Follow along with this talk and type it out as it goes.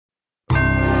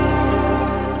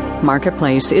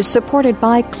Marketplace is supported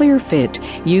by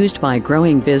ClearFit. Used by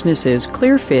growing businesses,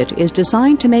 ClearFit is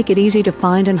designed to make it easy to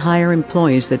find and hire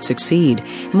employees that succeed.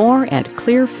 More at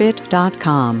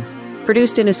clearfit.com.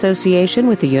 Produced in association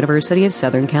with the University of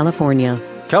Southern California.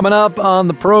 Coming up on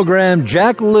the program,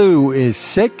 Jack Lew is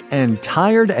sick and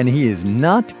tired, and he is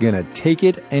not going to take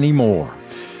it anymore.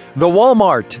 The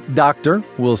Walmart Doctor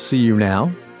will see you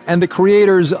now, and the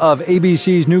creators of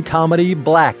ABC's new comedy,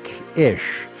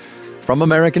 Black-ish. From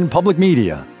American Public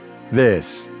Media,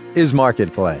 this is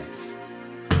Marketplace.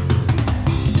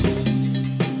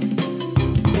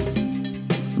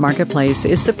 Marketplace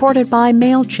is supported by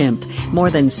MailChimp. More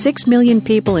than 6 million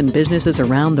people and businesses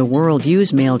around the world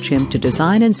use MailChimp to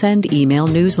design and send email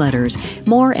newsletters.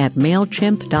 More at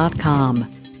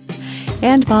MailChimp.com.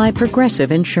 And by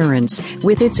Progressive Insurance,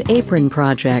 with its Apron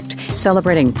Project,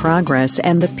 celebrating progress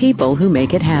and the people who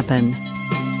make it happen.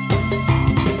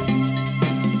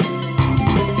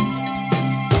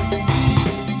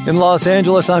 In Los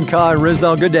Angeles, I'm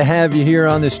Ryssdal. Good to have you here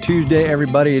on this Tuesday,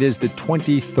 everybody. It is the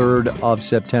 23rd of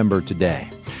September today.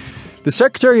 The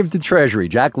Secretary of the Treasury,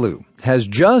 Jack Lew, has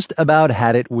just about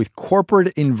had it with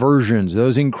corporate inversions,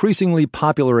 those increasingly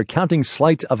popular accounting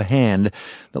sleights of hand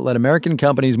that let American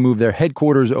companies move their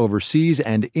headquarters overseas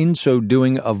and, in so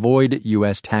doing, avoid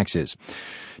U.S. taxes.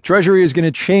 Treasury is going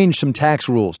to change some tax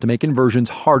rules to make inversions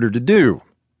harder to do.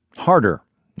 Harder,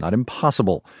 not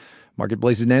impossible.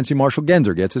 Marketplace's Nancy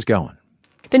Marshall-Genzer gets us going.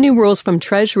 The new rules from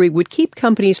Treasury would keep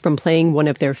companies from playing one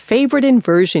of their favorite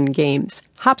inversion games,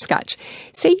 hopscotch.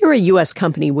 Say you're a U.S.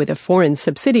 company with a foreign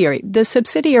subsidiary. The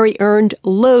subsidiary earned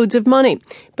loads of money,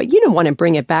 but you don't want to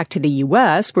bring it back to the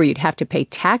U.S. where you'd have to pay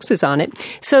taxes on it.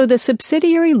 So the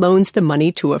subsidiary loans the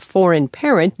money to a foreign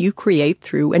parent you create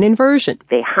through an inversion.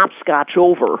 They hopscotch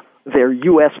over their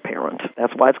U.S. parent.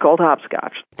 That's why it's called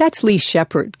hopscotch. That's Lee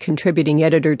Shepard, contributing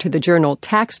editor to the journal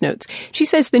Tax Notes. She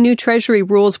says the new Treasury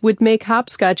rules would make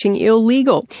hopscotching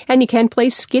illegal, and you can't play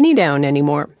skinny down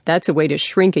anymore. That's a way to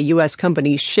shrink a U.S.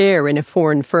 company's share in a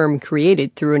foreign firm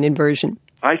created through an inversion.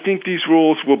 I think these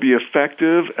rules will be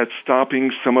effective at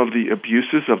stopping some of the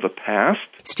abuses of the past.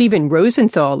 Stephen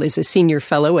Rosenthal is a senior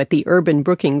fellow at the Urban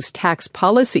Brookings Tax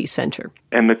Policy Center.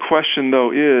 And the question,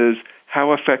 though, is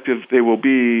how effective they will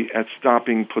be at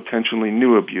stopping potentially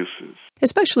new abuses.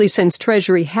 Especially since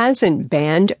Treasury hasn't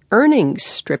banned earnings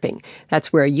stripping.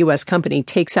 That's where a U.S. company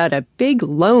takes out a big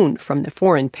loan from the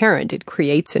foreign parent it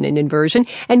creates in an inversion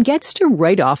and gets to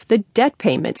write off the debt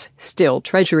payments. Still,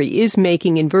 Treasury is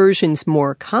making inversions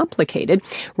more complicated.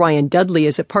 Ryan Dudley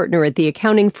is a partner at the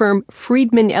accounting firm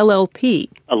Friedman LLP.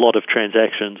 A lot of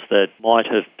transactions that might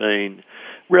have been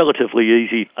relatively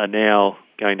easy are now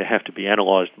going to have to be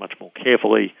analysed much more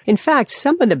carefully. In fact,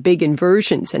 some of the big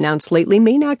inversions announced lately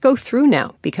may not go through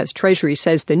now because Treasury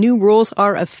says the new rules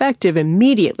are effective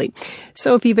immediately.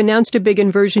 So if you've announced a big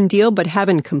inversion deal but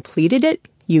haven't completed it,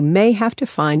 you may have to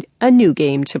find a new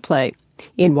game to play.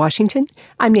 In Washington,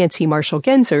 I'm Nancy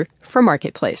Marshall-Genzer for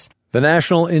Marketplace. The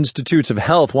National Institutes of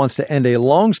Health wants to end a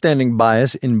long-standing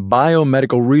bias in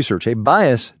biomedical research, a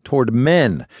bias toward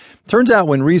men. Turns out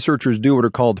when researchers do what are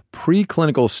called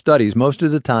preclinical studies, most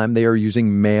of the time they are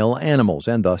using male animals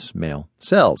and thus male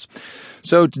cells.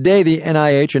 So today the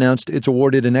NIH announced it's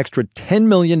awarded an extra $10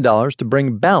 million to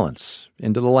bring balance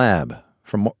into the lab.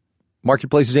 From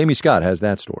Marketplace's Amy Scott has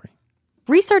that story.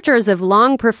 Researchers have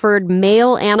long preferred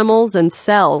male animals and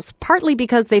cells, partly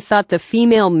because they thought the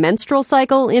female menstrual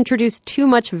cycle introduced too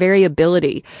much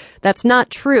variability. That's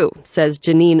not true, says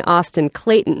Janine Austin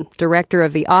Clayton, director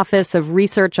of the Office of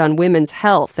Research on Women's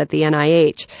Health at the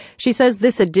NIH. She says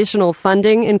this additional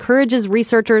funding encourages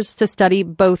researchers to study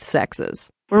both sexes.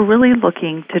 We're really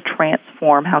looking to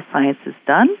transform how science is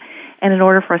done, and in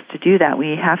order for us to do that,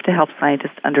 we have to help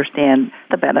scientists understand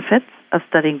the benefits of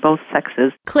studying both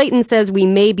sexes. Clayton says we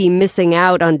may be missing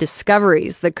out on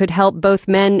discoveries that could help both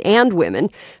men and women.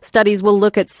 Studies will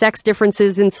look at sex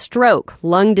differences in stroke,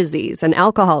 lung disease, and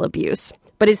alcohol abuse.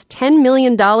 But is $10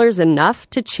 million enough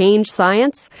to change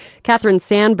science? Catherine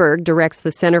Sandberg directs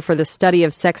the Center for the Study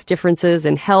of Sex Differences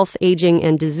in Health, Aging,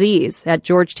 and Disease at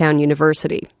Georgetown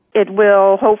University. It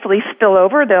will hopefully spill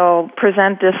over. They'll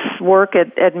present this work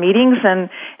at meetings,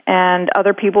 and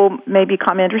other people may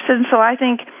become interested. And so I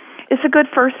think it's a good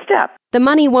first step. The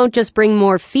money won't just bring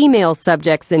more female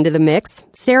subjects into the mix.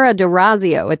 Sarah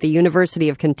DeRazio at the University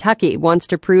of Kentucky wants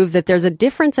to prove that there's a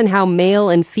difference in how male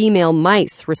and female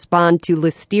mice respond to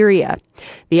listeria.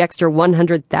 The extra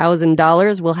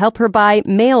 $100,000 will help her buy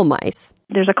male mice.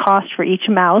 There's a cost for each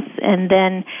mouse, and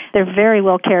then they're very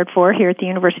well cared for here at the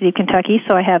University of Kentucky,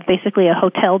 so I have basically a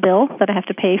hotel bill that I have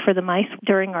to pay for the mice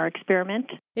during our experiment.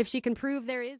 If she can prove there is...